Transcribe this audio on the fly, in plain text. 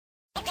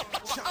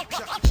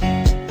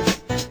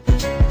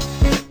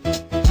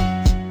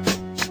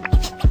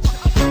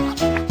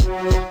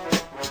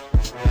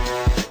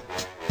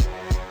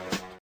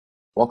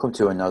Welcome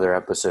to another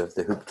episode of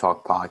the Hoop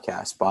Talk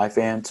podcast by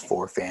fans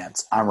for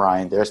fans. I'm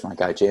Ryan. There's my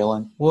guy,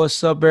 Jalen.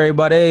 What's up,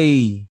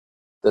 everybody?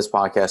 This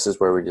podcast is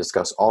where we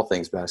discuss all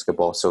things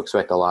basketball, so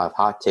expect a lot of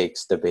hot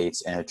takes,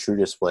 debates, and a true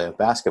display of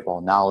basketball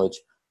knowledge.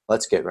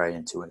 Let's get right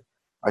into it.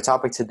 Our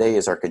topic today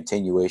is our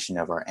continuation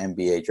of our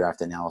NBA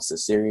draft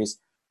analysis series,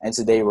 and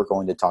today we're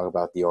going to talk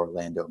about the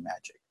Orlando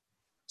Magic.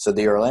 So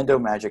the Orlando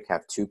Magic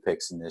have 2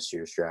 picks in this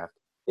year's draft.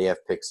 They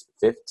have picks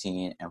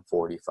 15 and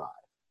 45.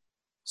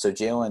 So,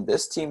 Jalen,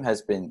 this team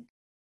has been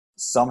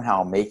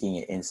somehow making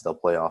it into the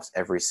playoffs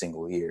every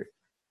single year.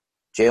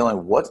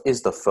 Jalen, what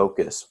is the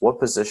focus?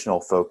 What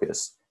positional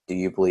focus do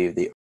you believe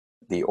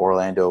the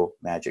Orlando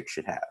Magic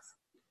should have?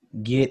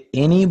 Get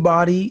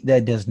anybody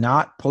that does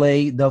not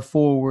play the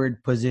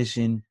forward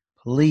position,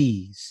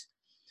 please.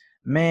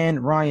 Man,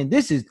 Ryan,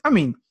 this is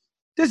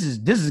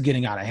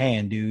getting out of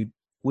hand, dude.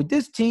 With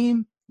this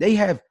team, they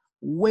have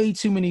way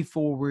too many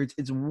forwards.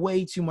 It's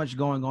way too much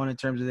going on in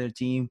terms of their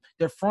team.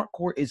 Their front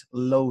court is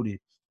loaded.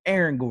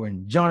 Aaron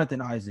Gordon,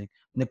 Jonathan Isaac,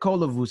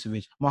 Nikola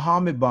Vucevic,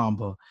 Mohamed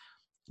Bamba,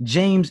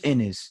 James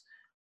Ennis.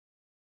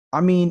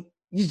 I mean,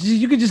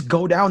 you could just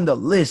go down the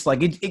list. Like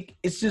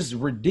it's just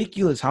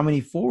ridiculous how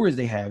many forwards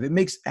they have. It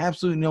makes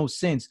absolutely no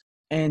sense.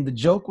 And the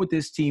joke with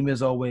this team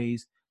is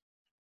always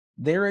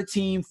they're a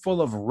team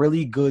full of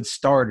really good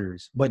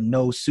starters, but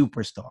no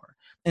superstar.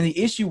 And the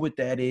issue with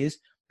that is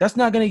that's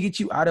not going to get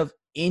you out of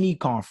any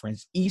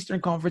conference,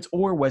 Eastern Conference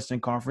or Western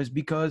Conference,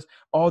 because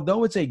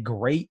although it's a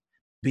great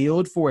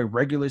build for a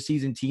regular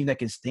season team that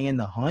can stay in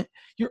the hunt,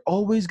 you're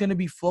always going to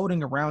be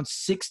floating around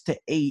 6 to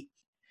 8.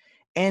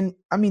 And,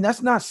 I mean,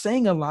 that's not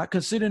saying a lot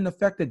considering the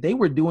fact that they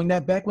were doing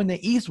that back when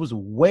the East was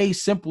way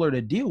simpler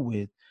to deal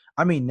with.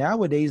 I mean,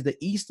 nowadays the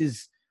East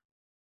is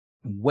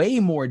way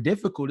more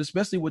difficult,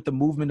 especially with the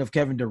movement of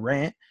Kevin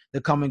Durant,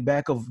 the coming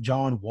back of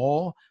John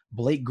Wall,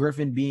 Blake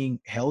Griffin being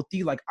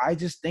healthy. Like, I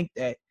just think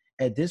that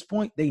at this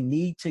point, they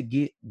need to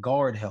get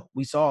guard help.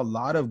 We saw a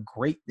lot of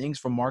great things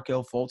from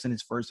Markelle Fultz in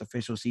his first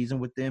official season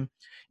with them.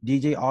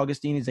 DJ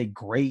Augustine is a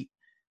great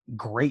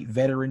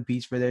veteran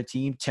piece for their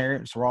team.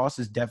 Terrence Ross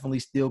is definitely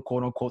still,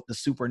 quote-unquote, the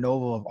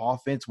supernova of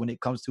offense when it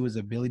comes to his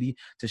ability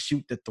to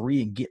shoot the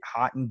three and get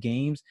hot in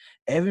games.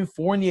 Evan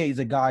Fournier is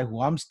a guy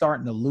who I'm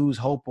starting to lose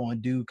hope on,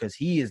 dude, because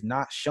he is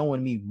not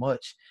showing me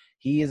much.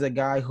 He is a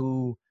guy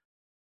who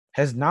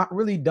has not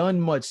really done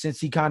much since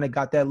he kind of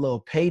got that little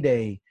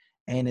payday,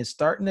 and it's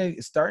starting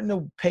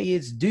to pay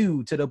its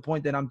due to the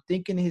point that I'm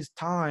thinking his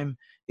time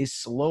is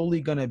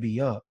slowly going to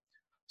be up.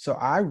 So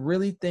I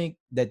really think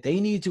that they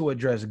need to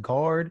address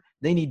guard.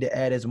 They need to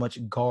add as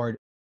much guard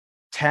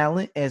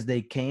talent as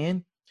they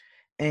can,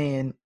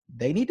 and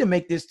they need to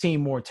make this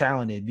team more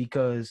talented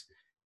because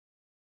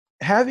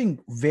having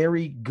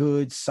very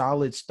good,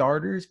 solid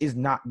starters is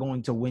not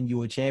going to win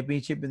you a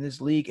championship in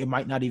this league. It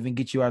might not even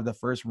get you out of the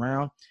first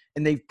round,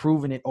 and they've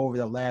proven it over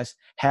the last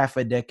half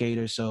a decade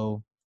or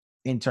so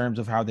in terms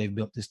of how they've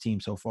built this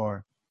team so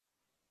far.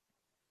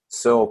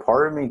 So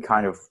part of me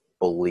kind of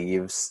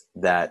believes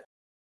that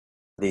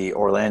the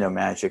Orlando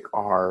Magic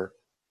are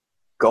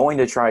going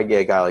to try to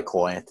get a guy like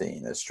Cole Anthony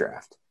in this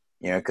draft,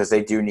 because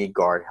they do need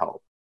guard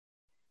help.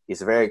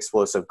 He's a very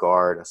explosive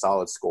guard, a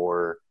solid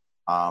scorer.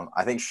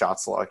 I think shot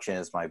selection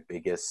is my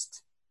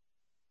biggest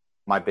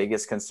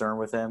concern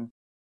with him.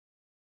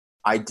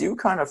 I do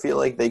kind of feel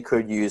like they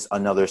could use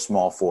another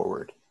small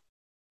forward,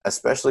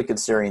 especially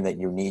considering that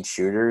you need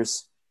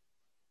shooters.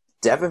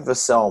 Devin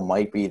Vassell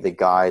might be the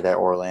guy that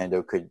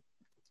Orlando could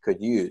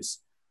use.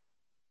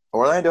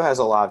 Orlando has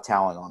a lot of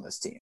talent on this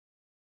team,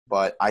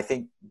 but I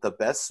think one of the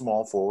best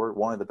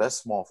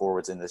small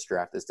forwards in this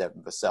draft is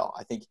Devin Vassell.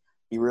 I think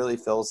he really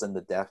fills in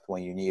the depth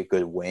when you need a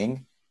good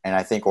wing, and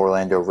I think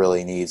Orlando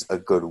really needs a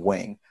good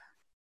wing.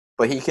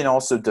 But he can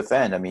also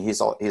defend. I mean,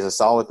 he's a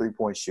solid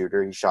three-point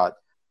shooter. He shot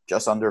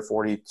just under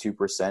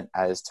 42%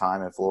 at his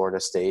time in Florida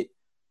State.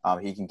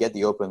 He can get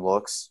the open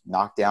looks,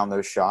 knock down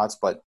those shots,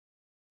 but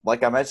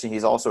like I mentioned,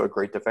 he's also a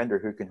great defender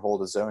who can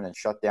hold his own and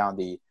shut down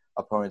the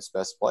opponent's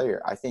best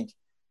player. I think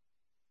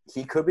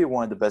he could be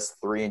one of the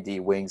best 3-and-D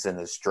wings in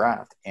this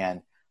draft.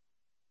 And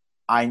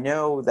I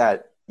know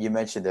that you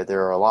mentioned that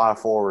there are a lot of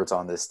forwards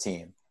on this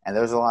team, and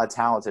there's a lot of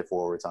talented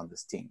forwards on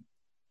this team.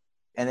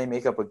 And they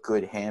make up a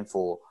good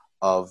handful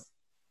of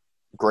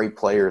great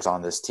players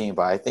on this team,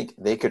 but I think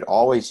they could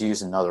always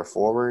use another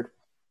forward,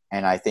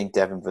 and I think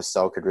Devin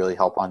Vassell could really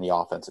help on the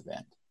offensive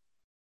end.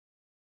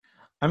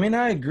 I mean,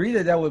 I agree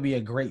that would be a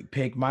great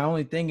pick. My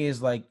only thing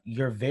is, like,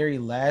 your very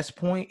last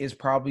point is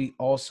probably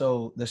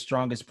also the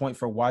strongest point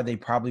for why they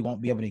probably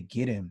won't be able to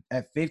get him.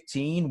 At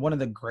 15, one of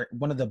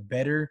the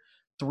better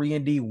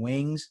 3-and-D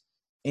wings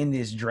in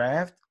this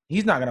draft,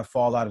 he's not going to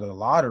fall out of the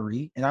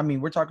lottery. And, I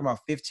mean, we're talking about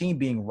 15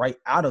 being right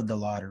out of the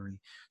lottery.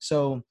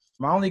 So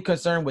my only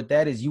concern with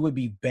that is you would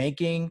be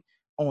banking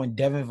on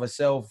Devin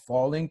Vassell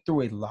falling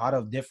through a lot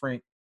of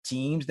different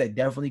teams that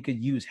definitely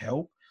could use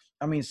help.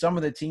 I mean, some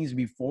of the teams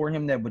before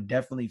him that would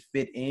definitely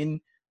fit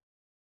in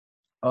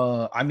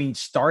I mean,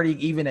 starting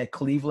even at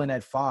Cleveland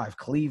at 5,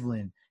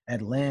 Cleveland,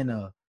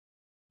 Atlanta,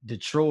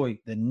 Detroit,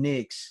 the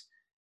Knicks.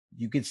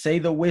 You could say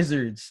the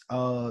Wizards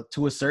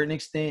to a certain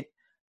extent.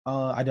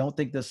 I don't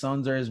think the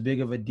Suns are as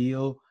big of a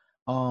deal.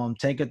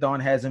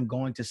 Tankathon has him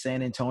going to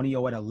San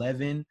Antonio at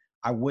 11.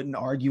 I wouldn't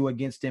argue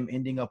against him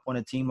ending up on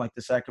a team like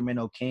the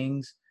Sacramento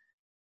Kings.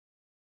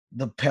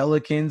 The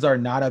Pelicans are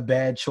not a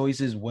bad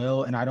choice as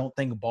well, and I don't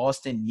think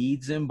Boston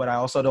needs him, but I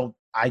also don't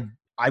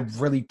I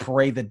really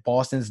pray that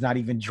Boston's not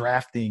even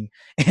drafting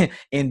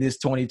in this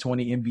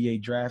 2020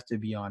 NBA draft, to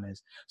be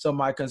honest. So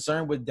my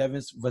concern with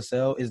Devin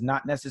Vassell is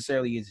not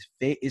necessarily his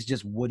fit, it's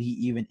just would he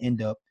even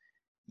end up,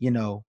 you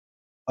know,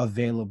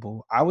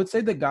 available. I would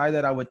say the guy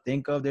that I would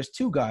think of, there's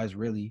two guys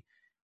really.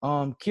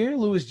 Kira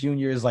Lewis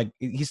Jr. is like,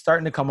 he's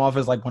starting to come off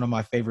as like one of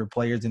my favorite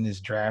players in this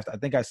draft. I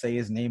think I say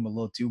his name a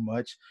little too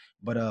much,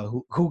 but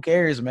who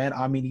cares, man?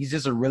 I mean, he's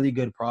just a really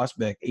good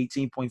prospect.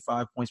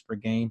 18.5 points per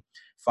game,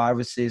 5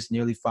 assists,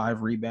 nearly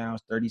 5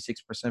 rebounds,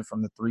 36%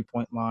 from the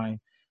 3-point line,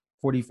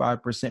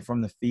 45%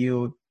 from the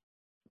field.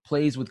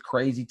 Plays with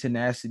crazy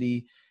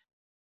tenacity.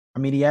 I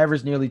mean, he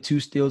averaged nearly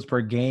 2 steals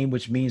per game,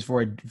 which means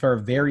for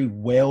a very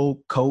well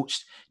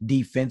coached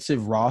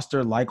defensive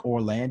roster like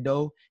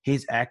Orlando,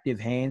 his active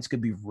hands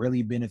could be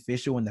really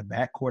beneficial in the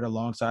backcourt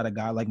alongside a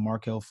guy like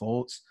Markelle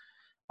Fultz.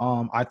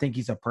 I think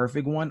he's a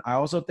perfect one. I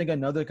also think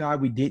another guy,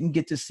 we didn't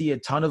get to see a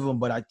ton of him,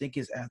 but I think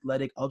his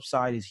athletic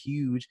upside is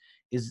huge,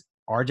 is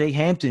RJ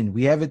Hampton.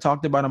 We haven't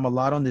talked about him a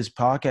lot on this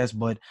podcast,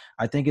 but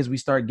I think as we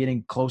start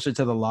getting closer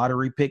to the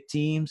lottery pick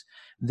teams,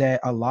 that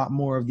a lot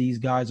more of these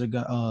guys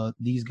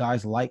these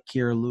guys like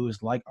Kira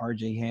Lewis, like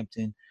RJ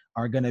Hampton,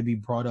 are going to be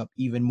brought up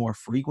even more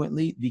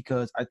frequently,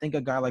 because I think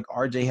a guy like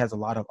RJ has a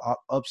lot of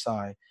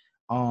upside.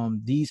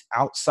 These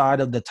outside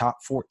of the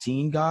top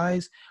 14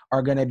 guys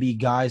are going to be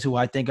guys who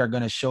I think are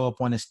going to show up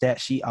on the stat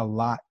sheet a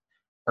lot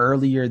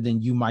earlier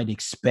than you might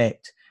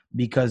expect,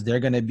 because they're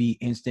going to be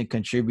instant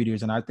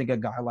contributors. And I think a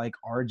guy like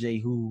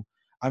RJ, who,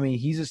 I mean,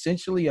 he's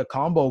essentially a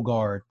combo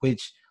guard,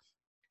 which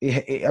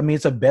I mean,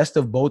 it's a best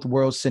of both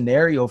worlds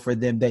scenario for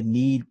them that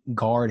need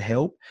guard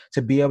help.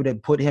 To be able to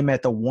put him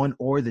at the 1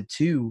 or the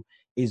 2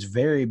 is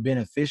very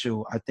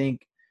beneficial. I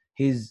think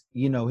his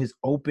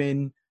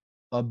open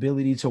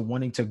ability to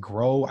wanting to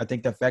grow. I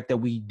think the fact that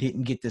we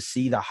didn't get to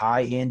see the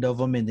high end of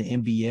him in the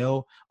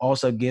NBL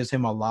also gives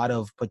him a lot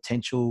of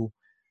potential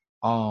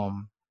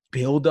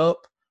build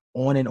up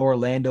on an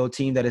Orlando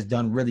team that has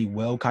done really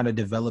well, kind of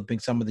developing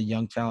some of the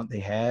young talent they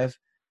have.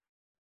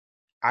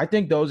 I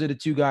think those are the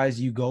two guys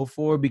you go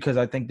for, because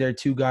I think they're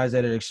two guys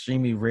that are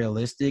extremely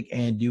realistic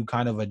and do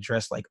kind of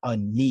address like a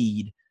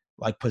need,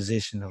 like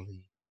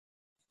positionally.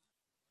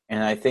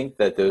 And I think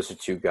that those are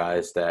two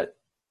guys that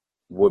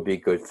would be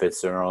good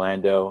fits in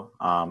Orlando.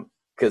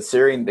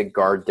 Considering the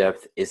guard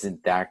depth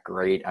isn't that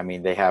great. I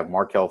mean, they have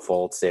Markelle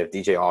Fultz, they have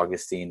DJ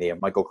Augustine, they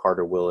have Michael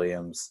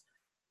Carter-Williams,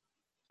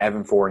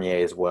 Evan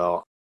Fournier as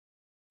well.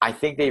 I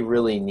think they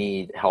really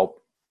need help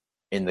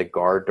in the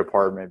guard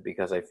department,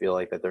 because I feel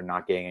like that they're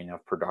not getting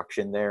enough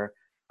production there.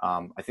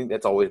 I think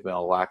that's always been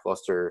a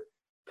lackluster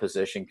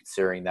position,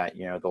 considering that,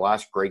 the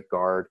last great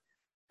guard,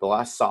 the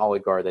last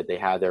solid guard that they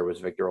had there was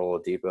Victor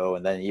Oladipo,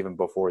 and then even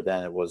before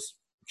then it was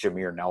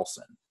Jameer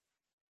Nelson.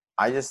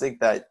 I just think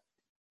that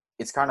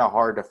it's kind of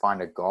hard to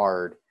find a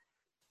guard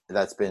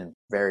that's been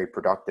very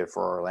productive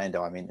for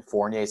Orlando. I mean,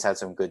 Fournier's had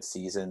some good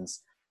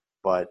seasons,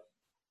 but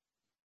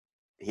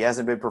he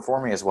hasn't been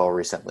performing as well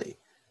recently.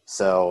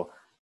 So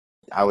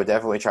I would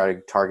definitely try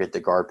to target the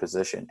guard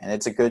position. And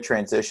it's a good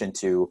transition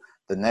to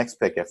the next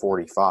pick at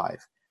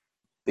 45,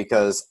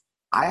 because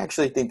I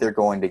actually think they're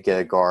going to get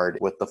a guard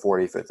with the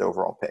 45th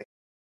overall pick.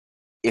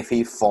 If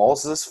he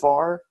falls this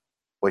far,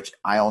 which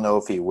I don't know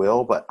if he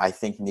will, but I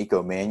think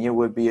Nico Mannion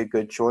would be a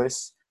good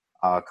choice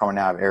coming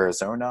out of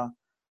Arizona.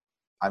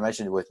 I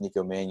mentioned with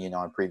Nico Mannion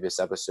on a previous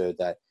episode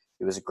that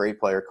he was a great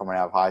player coming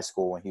out of high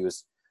school when he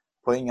was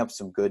putting up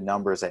some good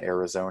numbers at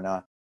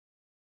Arizona.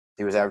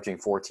 He was averaging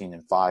 14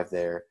 and 5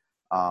 there.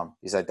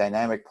 He's a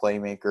dynamic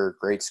playmaker,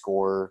 great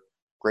scorer,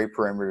 great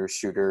perimeter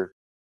shooter.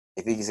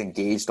 I think he's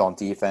engaged on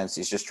defense.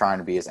 He's just trying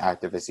to be as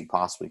active as he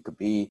possibly could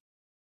be.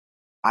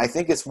 I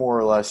think it's more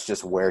or less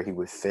just where he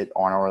would fit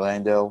on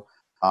Orlando,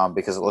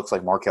 because it looks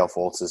like Markelle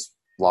Fultz is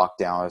locked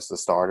down as the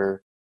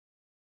starter.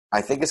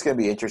 I think it's going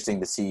to be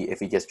interesting to see if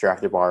he gets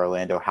drafted by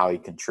Orlando, how he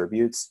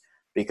contributes,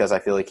 because I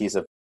feel like he's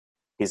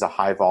a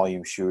high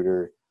volume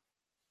shooter,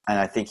 and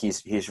I think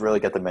he's really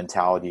got the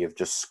mentality of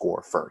just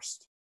score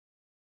first.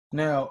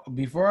 Now,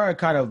 before I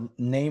kind of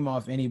name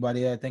off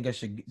anybody, I think I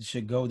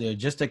should go there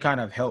just to kind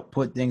of help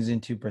put things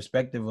into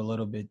perspective a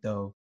little bit,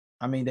 though.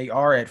 I mean, they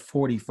are at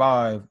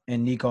 45,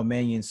 and Nico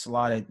Mannion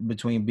slotted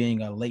between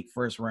being a late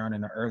first round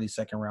and an early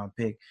second round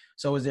pick.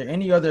 So is there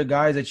any other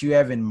guys that you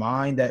have in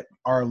mind that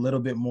are a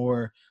little bit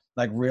more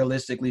like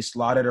realistically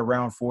slotted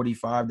around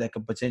 45 that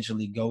could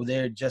potentially go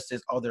there, just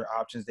as other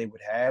options they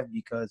would have?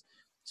 Because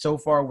so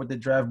far with the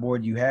draft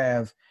board you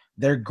have,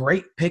 they're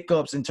great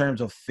pickups in terms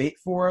of fit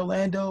for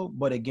Orlando.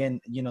 But again,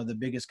 the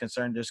biggest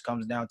concern just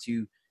comes down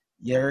to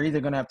you're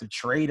either going to have to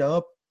trade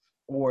up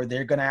or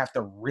they're going to have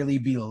to really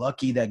be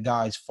lucky that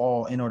guys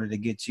fall in order to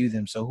get to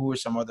them. So who are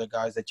some other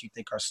guys that you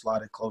think are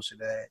slotted closer to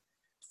that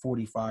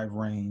 45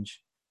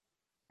 range?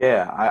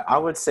 Yeah, I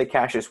would say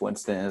Cassius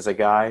Winston is a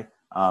guy.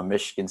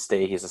 Michigan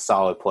State, he's a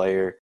solid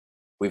player.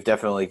 We've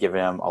definitely given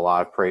him a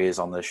lot of praise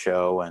on this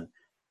show, and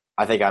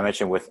I think I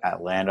mentioned with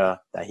Atlanta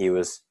that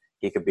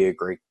he could be a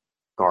great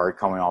guard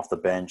coming off the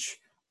bench.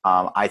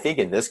 I think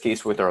in this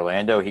case with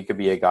Orlando, he could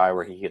be a guy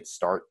where he could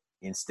start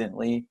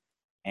instantly,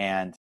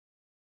 and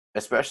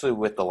especially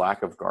with the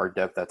lack of guard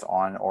depth that's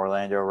on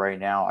Orlando right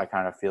now, I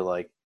kind of feel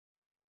like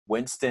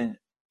Winston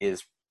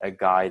is a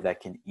guy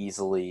that can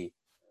easily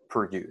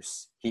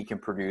produce. He can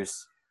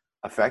produce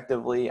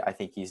effectively. I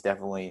think he's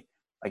definitely,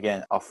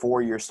 again, a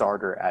 4-year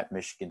starter at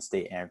Michigan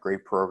State and a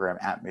great program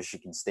at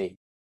Michigan State.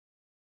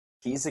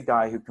 He's a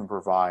guy who can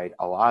provide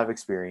a lot of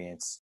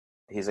experience.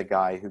 He's a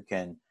guy who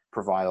can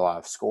provide a lot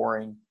of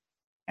scoring.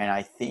 And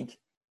I think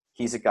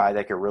he's a guy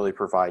that could really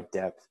provide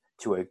depth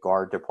to a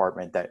guard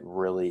department that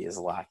really is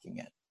lacking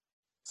it.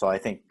 So I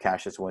think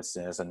Cassius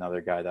Winston is another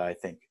guy that I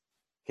think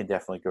can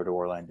definitely go to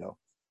Orlando.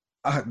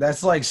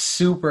 That's like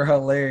super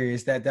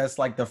hilarious that's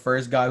like the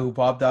first guy who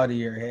popped out of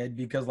your head,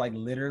 because like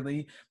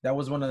literally that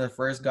was one of the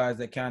first guys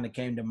that kind of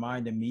came to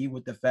mind to me,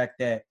 with the fact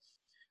that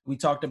we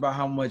talked about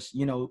how much,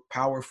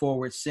 power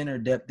forward center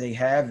depth they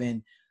have.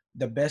 And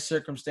the best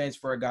circumstance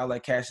for a guy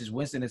like Cassius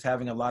Winston is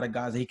having a lot of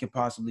guys that he could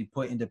possibly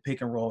put into pick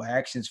and roll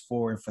actions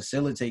for and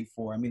facilitate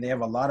for. I mean, they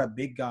have a lot of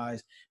big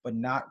guys, but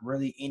not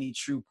really any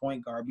true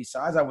point guard.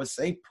 Besides, I would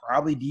say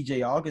probably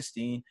DJ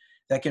Augustine,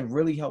 that can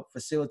really help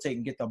facilitate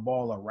and get the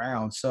ball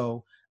around.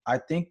 So I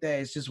think that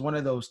it's just one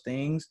of those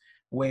things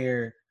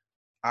where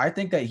I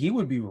think that he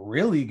would be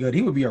really good.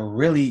 He would be a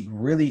really,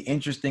 really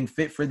interesting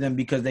fit for them,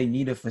 because they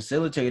need a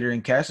facilitator.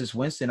 And Cassius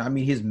Winston, I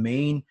mean, his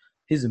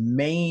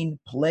main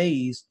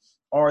plays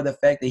are the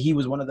fact that he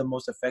was one of the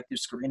most effective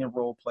screen and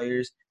roll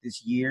players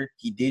this year.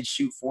 He did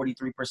shoot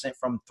 43%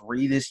 from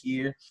three this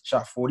year,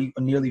 shot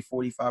nearly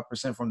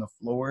 45% from the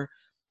floor.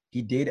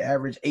 He did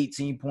average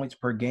 18 points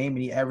per game,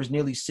 and he averaged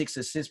nearly 6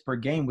 assists per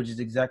game, which is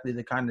exactly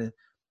the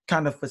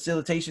kind of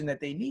facilitation that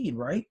they need,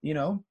 right?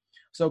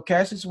 So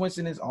Cassius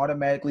Winston is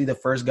automatically the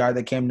first guy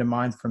that came to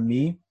mind for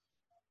me.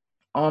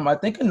 I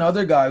think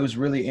another guy who's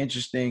really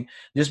interesting,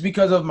 just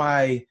because of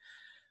my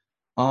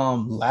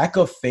lack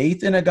of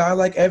faith in a guy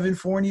like Evan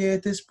Fournier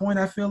at this point,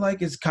 I feel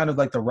like it's kind of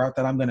like the route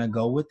that I'm gonna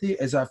go with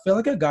it. Is I feel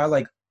like a guy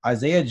like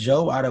Isaiah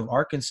Joe out of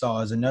Arkansas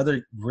is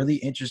another really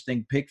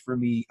interesting pick for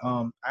me.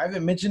 I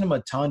haven't mentioned him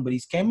a ton, but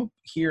he's came up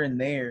here and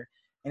there,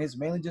 and it's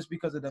mainly just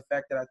because of the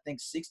fact that I think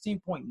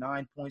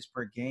 16.9 points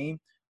per game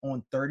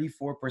on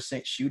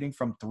 34% shooting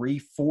from three,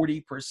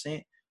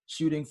 40%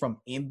 shooting from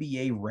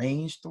NBA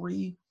range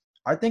three.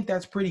 I think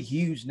that's pretty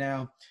huge.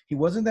 Now, he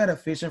wasn't that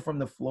efficient from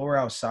the floor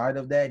outside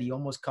of that. He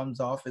almost comes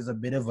off as a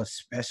bit of a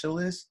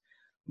specialist,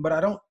 but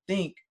I don't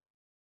think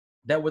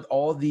that with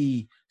all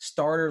the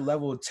starter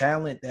level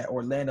talent that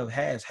Orlando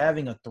has,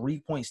 having a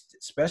 3-point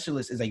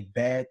specialist is a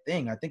bad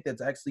thing. I think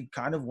that's actually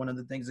kind of one of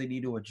the things they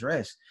need to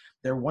address.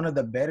 They're one of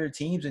the better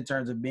teams in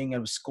terms of being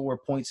able to score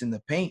points in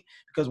the paint,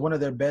 because one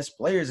of their best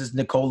players is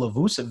Nikola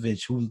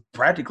Vucevic, who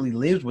practically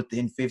lives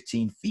within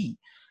 15 feet.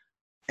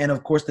 And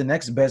of course, the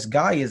next best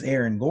guy is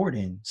Aaron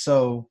Gordon.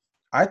 So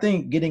I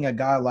think getting a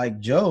guy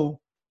like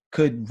Joe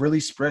could really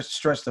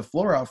stretch the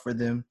floor out for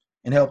them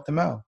and help them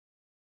out.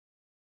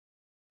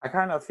 I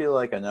kind of feel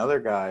like another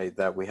guy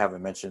that we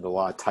haven't mentioned a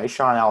lot,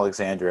 Tyshawn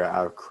Alexander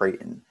out of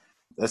Creighton.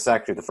 This is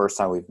actually the first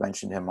time we've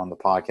mentioned him on the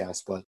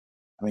podcast, but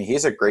I mean,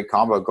 he's a great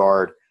combo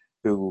guard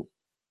who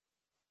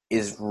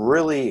is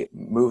really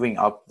moving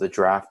up the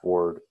draft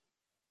board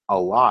a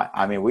lot.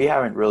 I mean, we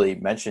haven't really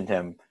mentioned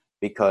him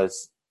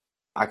because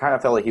I kind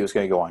of felt like he was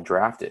going to go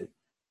undrafted.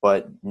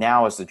 But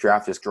now as the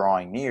draft is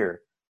drawing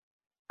near,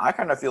 I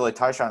kind of feel like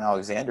Tyshawn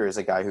Alexander is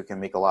a guy who can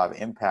make a lot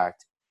of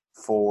impact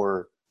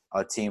for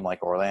a team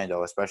like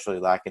Orlando, especially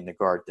lacking the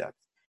guard depth.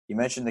 You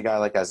mentioned the guy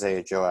like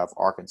Isaiah Joe out of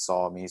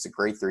Arkansas. I mean, he's a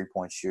great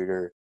three-point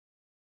shooter.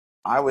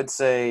 I would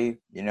say,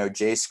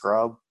 Jay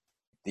Scrubb,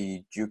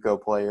 the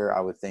JUCO player,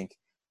 I would think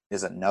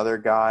is another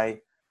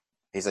guy.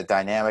 He's a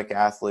dynamic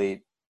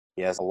athlete.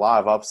 He has a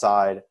lot of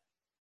upside.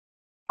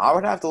 I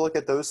would have to look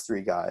at those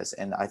three guys,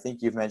 and I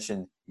think you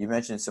mentioned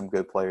some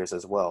good players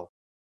as well.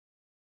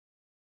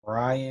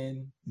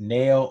 Ryan,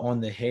 nail on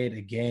the head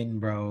again,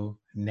 bro.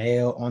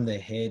 Nail on the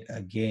head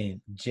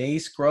again. Jay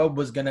Scrubb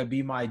was gonna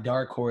be my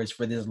dark horse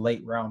for this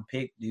late round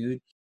pick,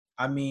 dude.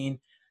 I mean,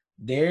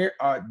 they're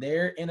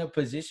in a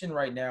position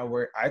right now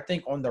where I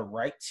think on the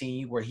right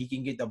team where he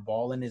can get the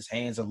ball in his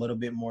hands a little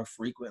bit more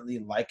frequently,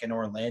 like an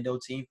Orlando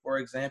team, for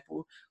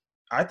example.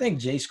 I think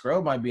Jay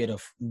Scrubb might be able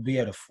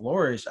to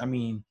flourish. I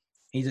mean,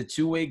 he's a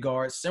two-way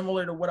guard,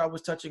 similar to what I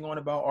was touching on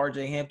about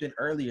RJ Hampton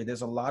earlier.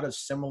 There's a lot of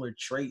similar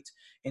traits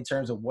in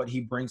terms of what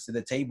he brings to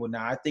the table.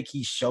 Now, I think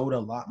he showed a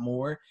lot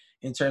more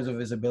in terms of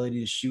his ability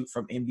to shoot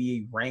from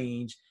NBA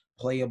range,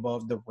 play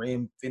above the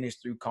rim, finish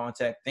through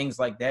contact, things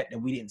like that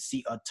we didn't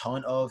see a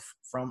ton of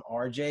from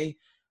RJ.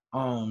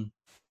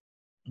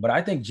 But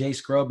I think Jay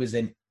Scrubb is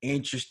an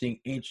interesting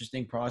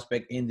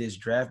prospect in this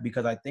draft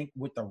because I think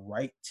with the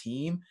right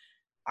team,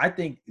 I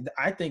think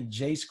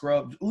Jay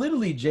Scrubb,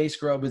 literally Jay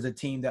Scrubb is a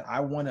team that I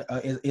want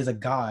to is a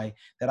guy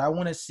that I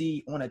want to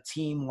see on a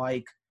team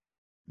like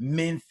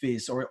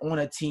Memphis or on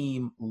a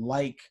team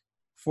like,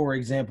 for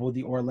example,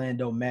 the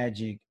Orlando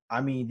Magic. I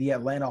mean, the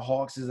Atlanta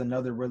Hawks is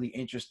another really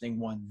interesting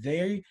one.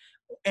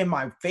 And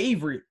my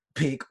favorite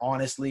pick,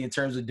 honestly, in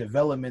terms of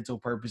developmental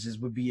purposes,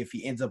 would be if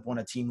he ends up on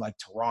a team like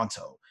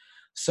Toronto.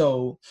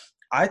 So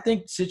I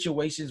think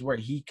situations where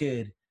he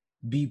could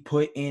be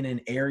put in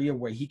an area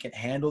where he can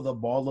handle the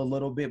ball a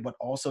little bit, but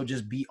also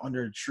just be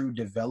under true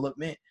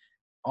development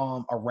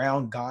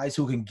around guys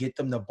who can get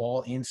them the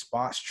ball in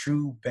spots,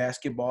 true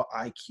basketball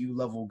IQ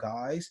level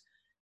guys.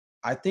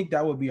 I think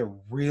that would be a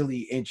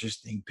really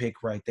interesting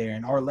pick right there.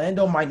 And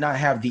Orlando might not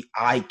have the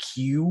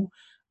IQ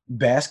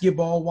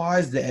basketball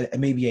wise that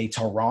maybe a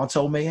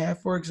Toronto may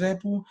have, for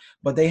example,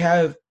 but they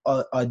have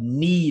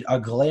a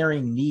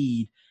glaring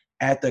need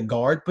at the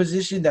guard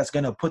position that's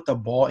going to put the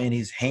ball in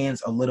his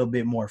hands a little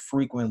bit more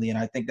frequently. And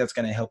I think that's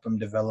going to help him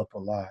develop a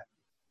lot.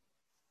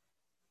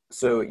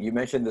 So you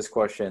mentioned this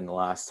question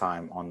last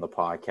time on the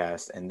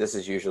podcast, and this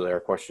is usually our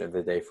question of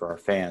the day for our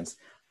fans.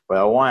 But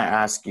I want to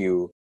ask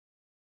you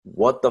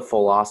what the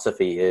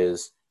philosophy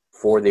is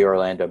for the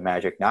Orlando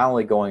Magic, not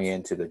only going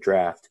into the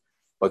draft,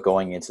 but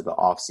going into the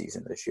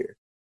offseason this year.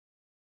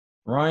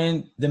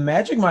 Ryan, the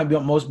Magic might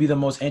be the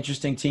most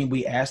interesting team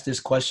we asked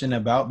this question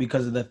about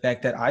because of the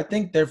fact that I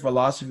think their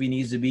philosophy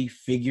needs to be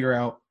figure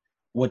out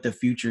what the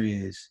future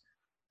is.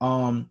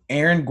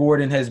 Aaron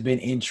Gordon has been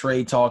in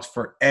trade talks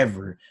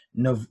forever.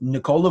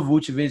 Nikola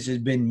Vucevic has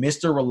been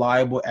Mr.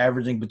 Reliable,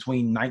 averaging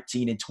between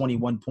 19 and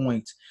 21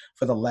 points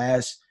for the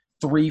last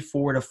 3,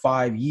 4 to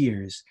 5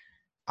 years.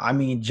 I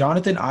mean,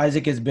 Jonathan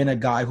Isaac has been a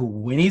guy who,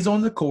 when he's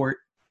on the court,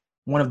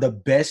 one of the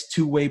best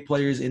two-way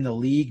players in the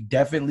league,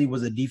 definitely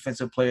was a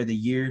defensive player of the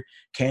year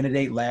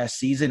candidate last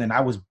season, and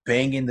I was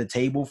banging the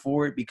table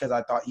for it because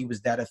I thought he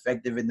was that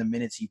effective in the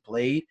minutes he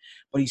played.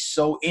 But he's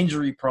so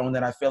injury-prone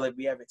that I feel like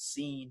we haven't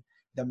seen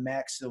the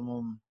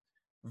maximum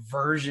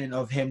version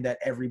of him that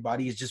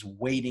everybody is just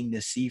waiting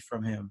to see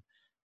from him.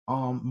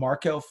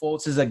 Markelle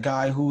Fultz is a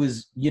guy who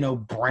is,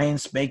 brand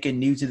spanking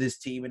new to this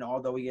team, and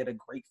although he had a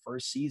great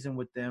first season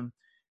with them,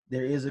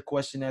 there is a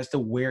question as to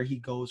where he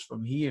goes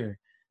from here.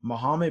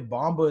 Mohamed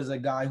Bamba is a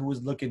guy who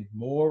is looking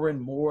more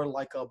and more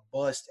like a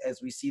bust as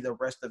we see the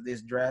rest of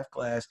this draft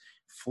class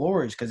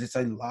flourish, because it's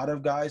a lot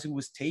of guys who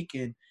was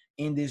taken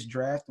in this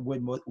draft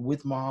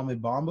with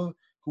Mohamed Bamba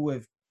who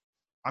have,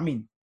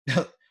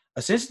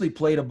 essentially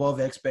played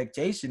above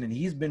expectation, and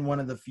he's been one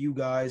of the few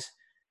guys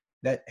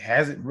that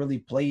hasn't really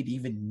played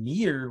even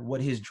near what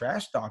his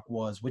draft stock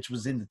was, which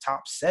was in the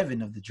top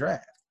 7 of the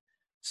draft.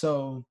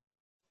 So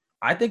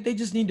I think they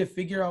just need to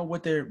figure out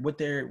what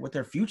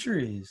their future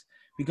is,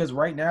 because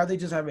right now they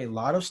just have a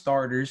lot of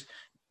starters,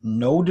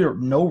 no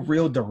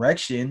real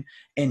direction,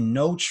 and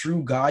no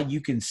true guy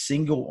you can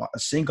single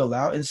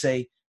out and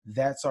say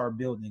that's our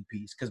building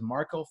piece. Because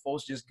Markelle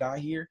Fultz just got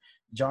here.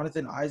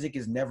 Jonathan Isaac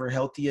is never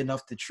healthy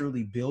enough to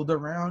truly build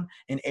around,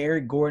 and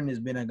Eric Gordon has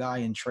been a guy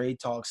in trade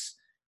talks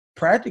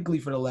practically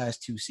for the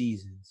last 2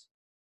 seasons.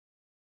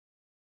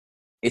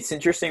 It's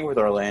interesting with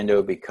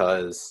Orlando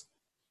because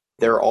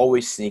they're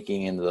always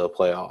sneaking into the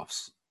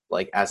playoffs,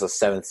 like as a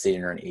 7th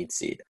seed or an 8th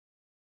seed.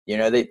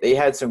 They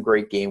had some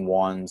great game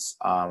ones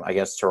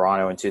against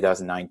Toronto in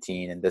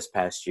 2019 and this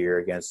past year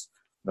against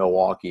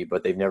Milwaukee,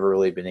 but they've never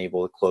really been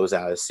able to close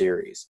out a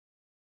series.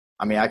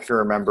 I mean, I can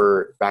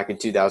remember back in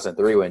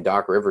 2003 when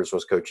Doc Rivers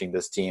was coaching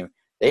this team,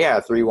 they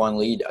had a 3-1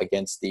 lead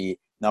against the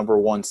number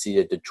 1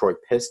 seeded Detroit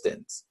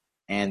Pistons,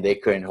 and they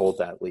couldn't hold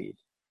that lead.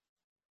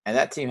 And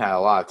that team had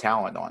a lot of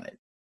talent on it.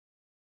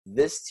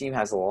 This team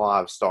has a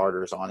lot of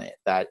starters on it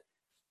that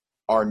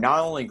are not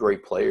only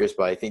great players,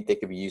 but I think they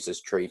could be used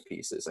as trade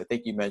pieces. I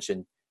think you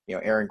mentioned,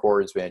 Aaron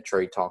Gordon's been in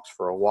trade talks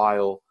for a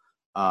while.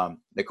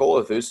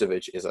 Nikola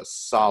Vucevic is a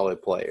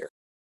solid player.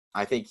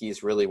 I think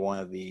he's really one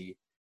of the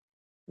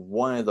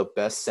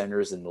best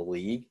centers in the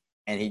league,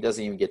 and he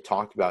doesn't even get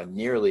talked about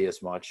nearly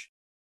as much.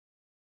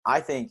 I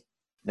think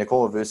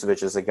Nikola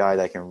Vucevic is a guy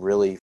that can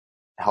really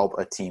help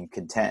a team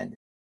contend.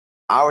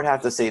 I would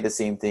have to say the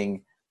same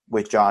thing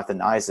with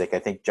Jonathan Isaac. I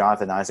think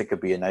Jonathan Isaac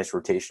could be a nice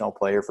rotational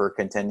player for a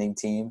contending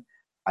team.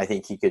 I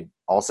think he could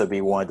also be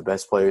one of the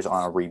best players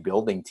on a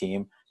rebuilding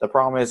team. The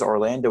problem is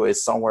Orlando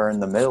is somewhere in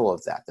the middle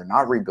of that. They're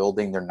not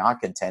rebuilding. They're not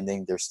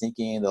contending. They're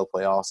sneaking into the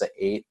playoffs at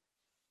 8.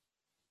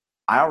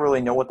 I don't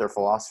really know what their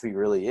philosophy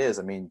really is.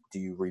 I mean, do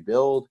you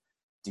rebuild?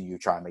 Do you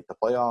try and make the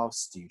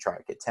playoffs? Do you try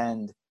to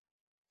contend?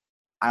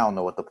 I don't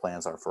know what the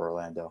plans are for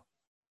Orlando.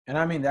 And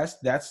I mean,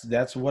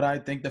 that's what I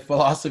think the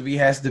philosophy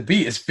has to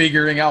be, is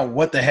figuring out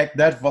what the heck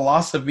that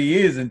philosophy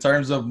is in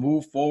terms of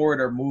move forward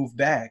or move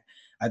back.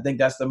 I think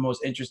that's the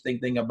most interesting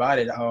thing about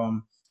it.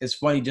 It's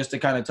funny, just to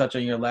kind of touch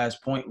on your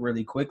last point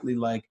really quickly,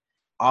 like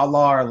a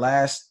la our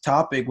last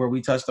topic where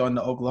we touched on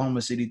the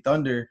Oklahoma City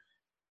Thunder,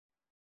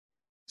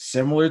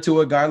 similar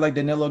to a guy like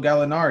Danilo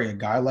Gallinari, a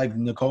guy like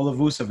Nikola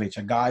Vucevic,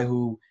 a guy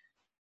who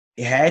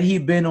Had he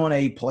been on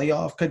a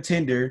playoff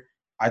contender,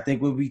 I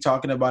think we'll be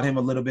talking about him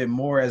a little bit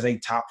more as a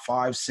top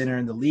 5 center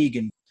in the league.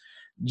 And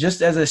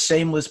just as a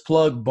shameless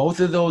plug, both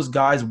of those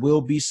guys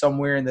will be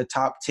somewhere in the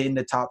top 10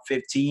 to top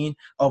 15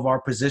 of our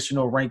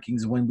positional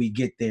rankings when we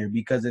get there.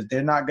 Because if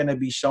they're not going to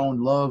be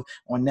shown love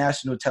on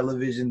national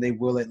television, they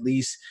will at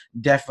least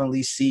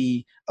definitely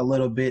see a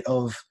little bit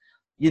of,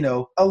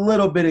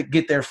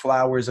 get their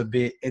flowers a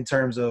bit in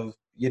terms of,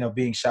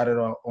 being shouted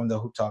on the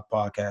Hoop Talk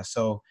podcast.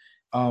 So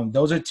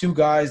those are two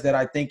guys that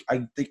I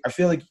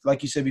feel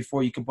like you said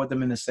before, you can put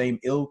them in the same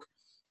ilk.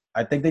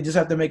 I think they just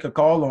have to make a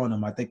call on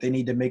him. I think they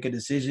need to make a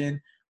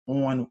decision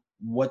on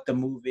what the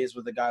move is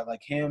with a guy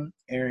like him,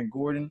 Aaron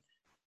Gordon.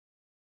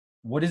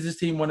 What does this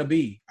team want to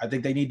be? I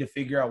think they need to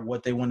figure out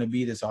what they want to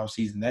be this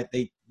offseason. That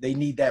they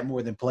need that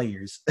more than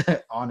players,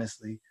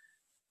 honestly.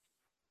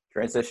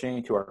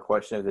 Transitioning to our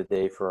question of the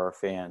day for our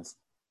fans.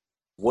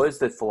 What is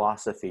the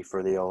philosophy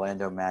for the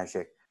Orlando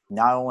Magic,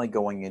 not only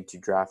going into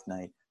draft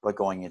night, but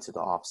going into the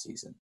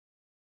offseason?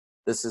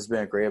 This has been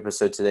a great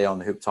episode today on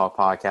the Hoop Talk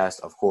podcast.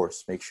 Of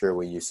course, make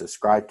sure you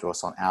subscribe to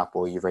us on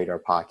Apple. You rate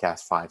our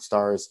podcast 5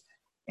 stars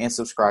and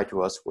subscribe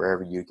to us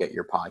wherever you get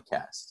your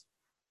podcasts.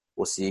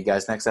 We'll see you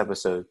guys next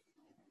episode.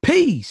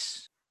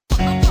 Peace.